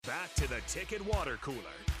Back to the Ticket Water Cooler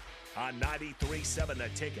on 93.7 The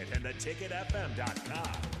Ticket and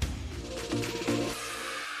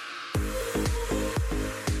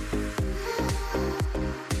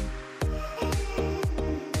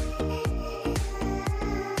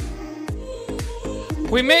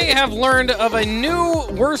We may have learned of a new,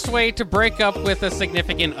 worse way to break up with a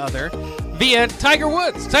significant other via Tiger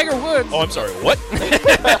Woods. Tiger Woods. Oh, I'm sorry. What?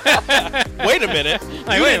 Wait a minute.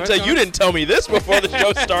 You didn't tell me this before the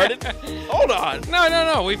show started. Hold on.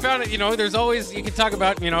 No. We found it. There's always, you can talk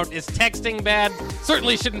about, is texting bad?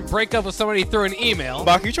 Certainly shouldn't break up with somebody through an email.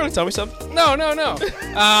 Bach, are you trying to tell me something? No.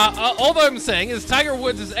 All I'm saying is Tiger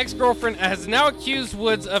Woods' ex-girlfriend has now accused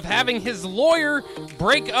Woods of having his lawyer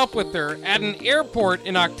break up with her at an airport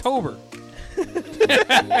in October.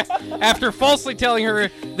 After falsely telling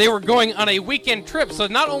her they were going on a weekend trip. So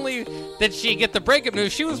not only did she get the breakup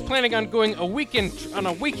news, she was planning on going on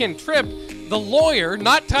a weekend trip. The lawyer,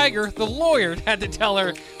 not Tiger, the lawyer had to tell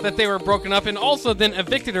her that they were broken up and also then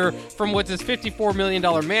evicted her from Woods' $54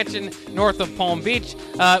 million mansion north of Palm Beach.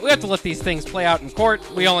 We have to let these things play out in court.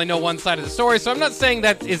 We only know one side of the story, so I'm not saying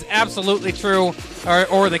that is absolutely true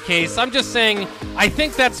or the case. I'm just saying I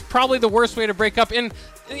think that's probably the worst way to break up. And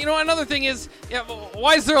another thing is,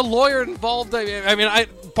 why is there a lawyer involved?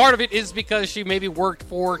 Part of it is because she maybe worked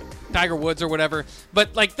for Tiger Woods or whatever,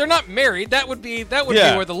 but they're not married. That would be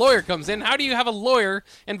where the lawyer comes in. How do you have a lawyer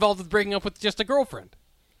involved with breaking up with just a girlfriend?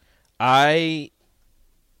 I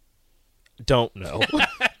don't know.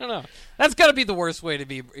 I don't know. That's got to be the worst way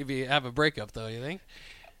to have a breakup, though. You think?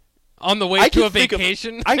 On the way to a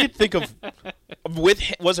vacation? I could think of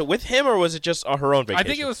was it with him or was it just her own vacation? I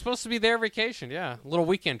think it was supposed to be their vacation, yeah. A little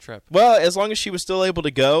weekend trip. Well, as long as she was still able to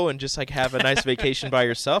go and just have a nice vacation by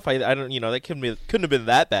herself, I don't, that couldn't have been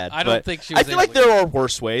that bad. I don't think she was I feel like there are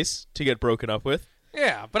worse ways to get broken up with.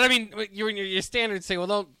 Yeah, but your standards say, well,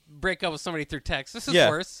 don't break up with somebody through text. This is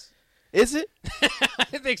worse. Is it?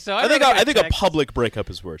 I think so. I think a public breakup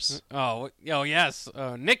is worse. Oh yes.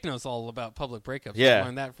 Nick knows all about public breakups. Yeah. I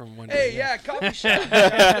learned that from one day. Hey, yeah, coffee shop.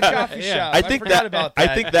 Coffee shop. I forgot about that.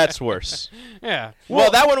 I think that's worse. Yeah.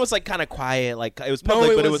 Well, that one was kind of quiet. It was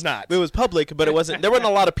public, but it was not. It was public, but it wasn't. There wasn't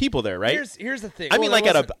a lot of people there, right? Here's the thing. I mean,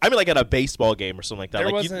 at a baseball game or something like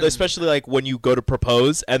that. Especially when you go to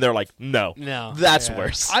propose and they're like, no, that's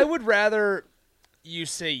worse. I would rather you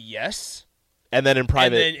say yes. And then in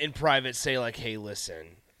private. And then in private say, hey,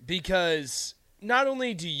 listen. Because not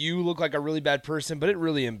only do you look like a really bad person, but it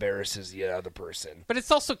really embarrasses the other person. But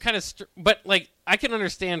it's also kind of... I can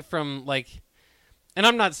understand from, and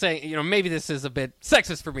I'm not saying, maybe this is a bit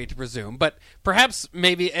sexist for me to presume, but perhaps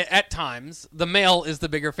maybe at times the male is the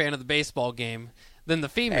bigger fan of the baseball game than the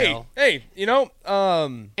female. Hey,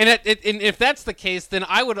 And if that's the case, then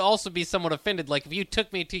I would also be somewhat offended. If you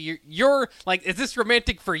took me to your is this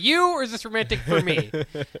romantic for you or is this romantic for me?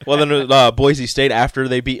 Well, then Boise State after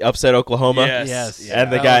they beat upset Oklahoma. Yes.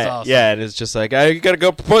 And the guy, awesome. And it's just you got to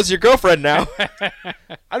go propose to your girlfriend now.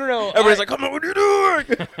 I don't know. Everybody's like, come on, what are you doing?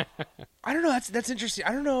 I don't know. That's interesting.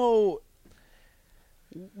 I don't know.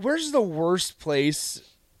 Where's the worst place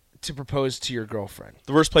to propose to your girlfriend?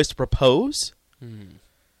 The worst place to propose?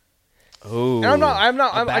 Oh, and I'm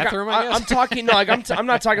not. Bathroom, I'm talking. No, I'm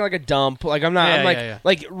not talking like a dump. I'm not.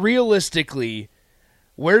 Realistically,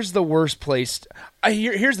 where's the worst place?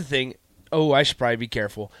 Here's the thing. Oh, I should probably be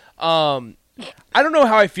careful. I don't know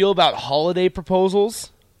how I feel about holiday proposals.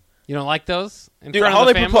 You don't like those? Dude,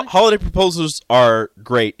 holiday proposals are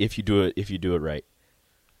great if you do it right.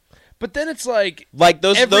 But then it's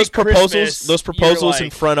those proposals in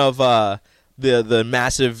front of the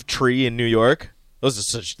massive tree in New York.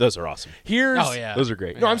 Those are awesome. Those are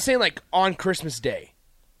great. No, I'm saying on Christmas Day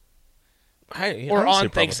or on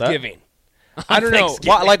Thanksgiving. I don't know.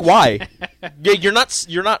 Why? Yeah, you're not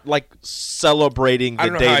celebrating the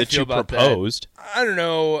day that you proposed. I don't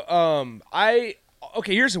know.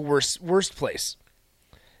 Here's a worst place.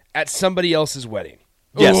 At somebody else's wedding.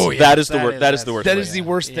 Yes, that is the worst. That is the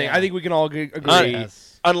worst thing. I think we can all agree.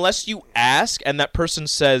 Unless you ask and that person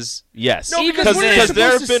says yes. No, because what are they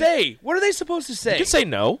supposed to say? What are they supposed to say? You can say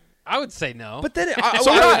no. I would say no. But then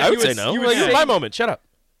I would say no. You're my moment. Shut up.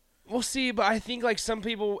 We'll see, but I think some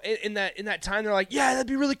people in that time they're like, yeah, that'd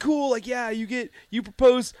be really cool. You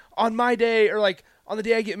propose on my day or on the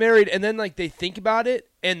day I get married, and then they think about it,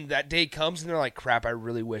 and that day comes, and they're like, crap, I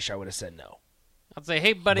really wish I would have said no. I'd say,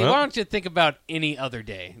 hey, buddy, why don't you think about any other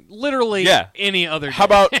day? Literally any other day. How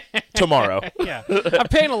about tomorrow? Yeah. I'm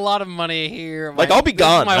paying a lot of money here. I'll be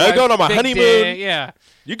gone. I'm going on my honeymoon. Day. Yeah.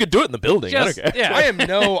 You could do it in the building. I don't care. Yeah. I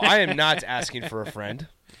am not asking for a friend.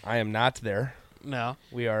 I am not there. No.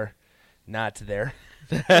 We are not there.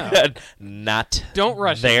 Not Don't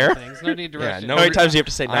rush there. Things. No need to rush. How many times do you have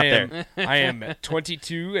to say not there? I am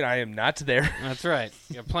 22 and I am not there. That's right.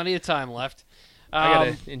 You have plenty of time left. I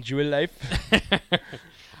gotta enjoy life.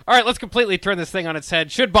 All right, let's completely turn this thing on its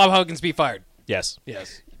head. Should Bob Huggins be fired? Yes.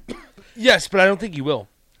 Yes, but I don't think he will.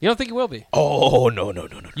 You don't think he will be? Oh, no.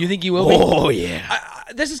 You think he will be? Oh, yeah.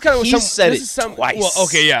 This is kind of he said it twice. Well,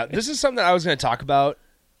 okay, yeah. This is something that I was going to talk about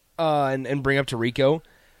and bring up to Rico.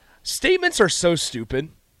 Statements are so stupid.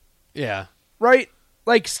 Yeah. Right?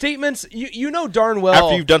 Like, statements, you know darn well.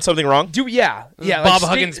 After you've done something wrong? Yeah. Bob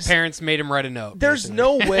Huggins' parents made him write a note. There's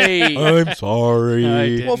no way. I'm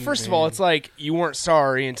sorry. Well, first of all, it's like you weren't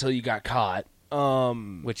sorry until you got caught.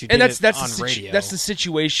 Which you did and that's on radio. That's the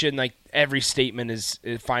situation. Like every statement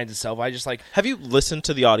it finds itself. I just like. Have you listened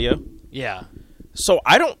to the audio? Yeah. So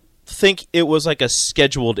I don't think it was like a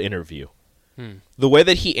scheduled interview. The way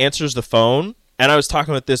that he answers the phone, and I was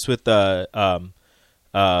talking about this with Bill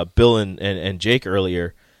and Jake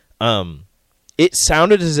earlier. It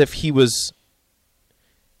sounded as if he was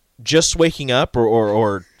just waking up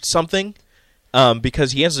or something,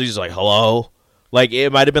 because he answers. He's like, "Hello." Like,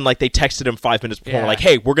 it might have been like they texted him 5 minutes before, like,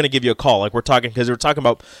 hey, we're going to give you a call. Like, we're talking, because they were talking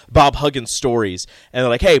about Bob Huggins' stories. And they're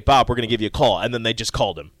like, hey, Bob, we're going to give you a call. And then they just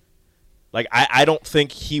called him. Like, I don't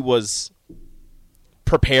think he was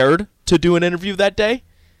prepared to do an interview that day.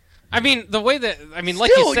 I mean, the way that,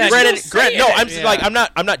 like you said.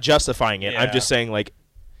 I'm not justifying it. Yeah. I'm just saying, like,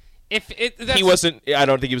 he wasn't. I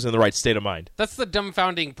don't think he was in the right state of mind. That's the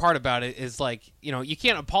dumbfounding part about it. Is like, you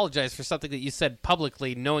can't apologize for something that you said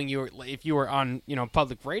publicly, knowing if you were on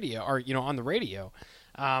public radio or on the radio.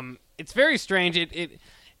 It's very strange.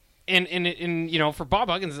 And for Bob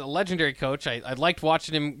Huggins, a legendary coach, I liked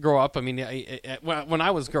watching him grow up. I mean, when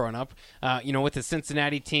I was growing up, with the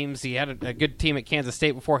Cincinnati teams, he had a good team at Kansas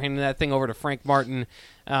State before handing that thing over to Frank Martin.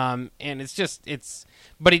 And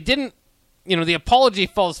but he didn't. The apology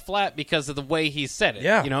falls flat because of the way he said it.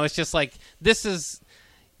 Yeah. It's just like it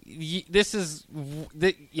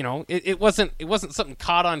wasn't something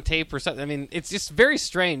caught on tape or something. I mean, it's just very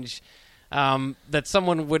strange that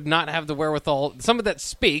someone would not have the wherewithal. Someone that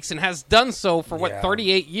speaks and has done so for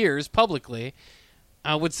 38 years publicly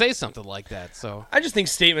would say something like that. So I just think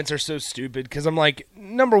statements are so stupid because I'm like,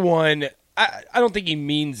 number one, I don't think he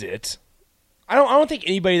means it. I don't think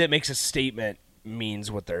anybody that makes a statement means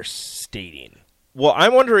what they're stating. Well,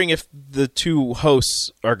 I'm wondering if the two hosts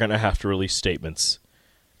are going to have to release statements,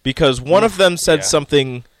 because one of them said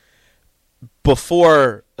something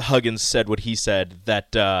before Huggins said what he said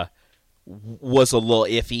that was a little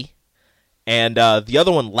iffy, and the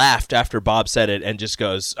other one laughed after Bob said it and just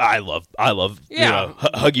goes, "I love,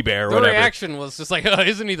 Huggy Bear." Or the whatever. reaction was just like, "Oh,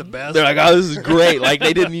 isn't he the best?" They're like, "Oh, this is great!" Like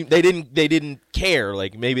they didn't care.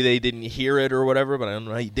 Like maybe they didn't hear it or whatever. But I don't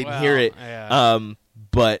know. He didn't hear it. Yeah.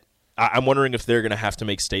 But I'm wondering if they're going to have to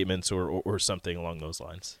make statements or something along those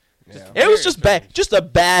lines. Yeah. It was just bad, just a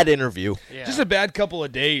bad interview. Yeah. Just a bad couple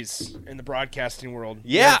of days in the broadcasting world.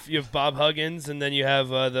 Yeah, you have Bob Huggins, and then you have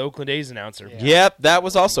the Oakland A's announcer. Yeah. Yep, that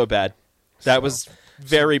was also bad. That was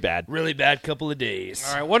very bad. Really bad couple of days.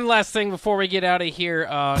 All right, one last thing before we get out of here.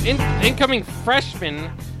 Incoming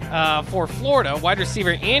freshman for Florida, wide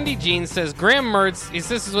receiver Andy Jean says Graham Mertz.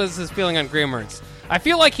 This was his feeling on Graham Mertz. I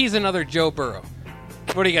feel like he's another Joe Burrow.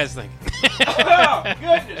 What do you guys think? Oh,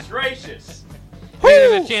 goodness gracious.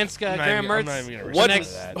 A chance, Graham Mertz.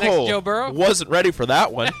 Next Joe Burrow? Wasn't ready for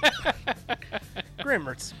that one. Graham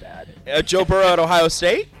Mertz is bad. Joe Burrow at Ohio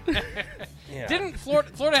State? Yeah. Didn't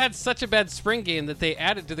Florida had such a bad spring game that they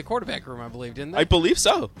added to the quarterback room, I believe, didn't they? I believe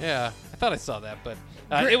so. Yeah, I thought I saw that, but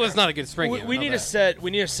it was not a good spring game. We need to set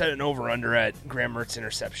an over/under at Graham Mertz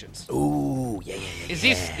interceptions. Ooh, yeah.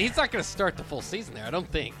 He's not going to start the full season there, I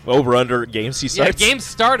don't think. Over/under games he starts. Yeah, games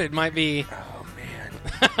started might be. Oh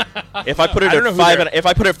man. If I put it at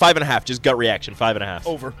 5.5, just gut reaction, 5.5.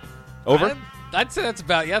 Over. I'd say that's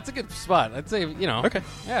that's a good spot. I'd say, Okay.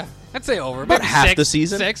 Yeah, I'd say over. About maybe half the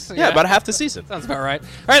season. 6. Yeah, about half the season. Sounds about right. All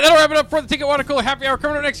right, that'll wrap it up for the Ticket Water Cooler Happy Hour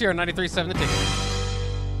coming up next year on 93.7 The Ticket.